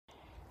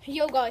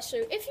Yo guys, so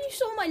if you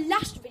saw my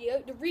last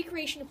video, the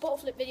recreation of bottle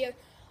flip video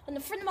on the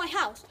front of my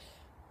house,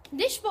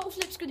 this bottle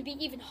flip's going to be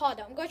even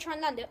harder. I'm going to try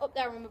and land it up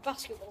there on the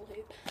basketball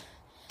hoop.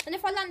 And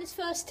if I land this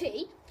first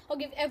tee, I'll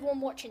give everyone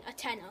watching a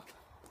tenner.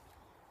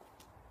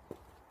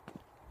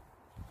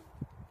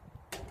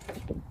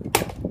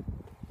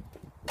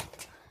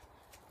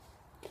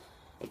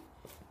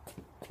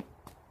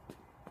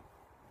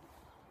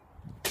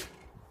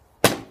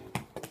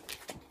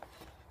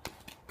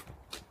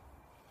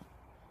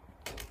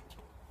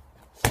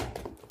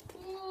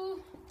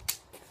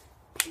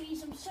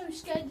 Please, I'm so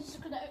scared this is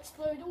going to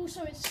explode.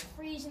 Also, it's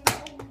freezing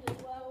cold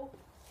as well.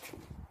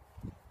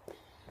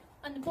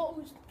 And the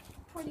bottle's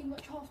pretty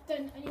much half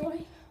done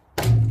anyway.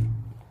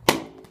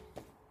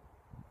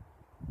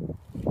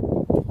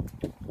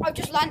 I've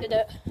just landed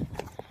it.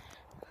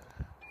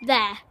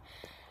 There.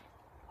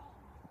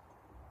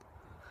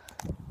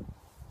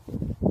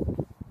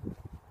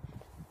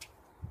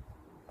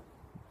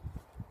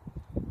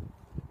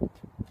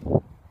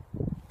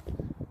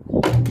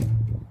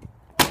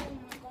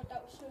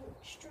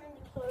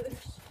 Extremely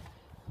close.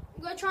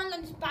 I'm going to try and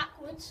land this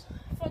backwards.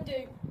 If I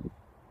do,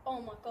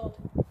 oh my god.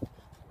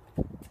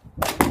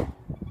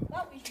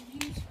 That was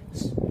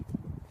useless.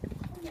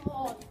 Come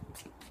on.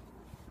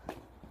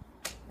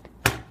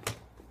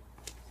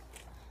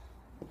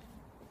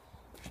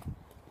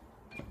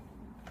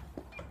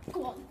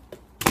 Go on.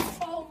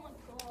 Oh my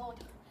god.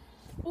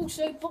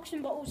 Also,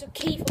 boxing bottles are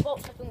key for bottle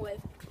flipping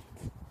with.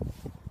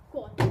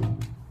 Go on.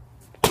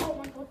 Oh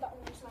my god, that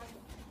one just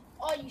landed.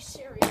 Are you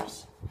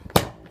serious?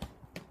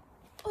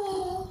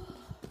 Oh.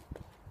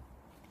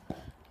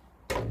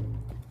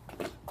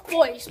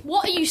 Boys,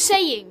 what are you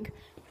saying?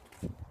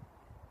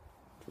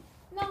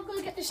 Now I'm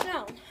gonna get this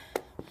down.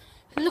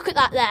 Look at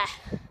that there.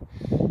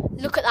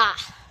 Look at that.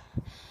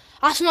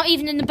 That's not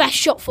even in the best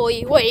shot for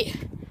you. Wait.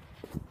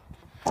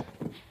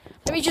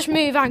 Let me just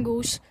move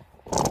angles.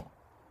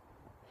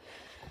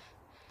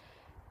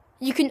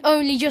 You can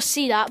only just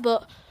see that,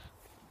 but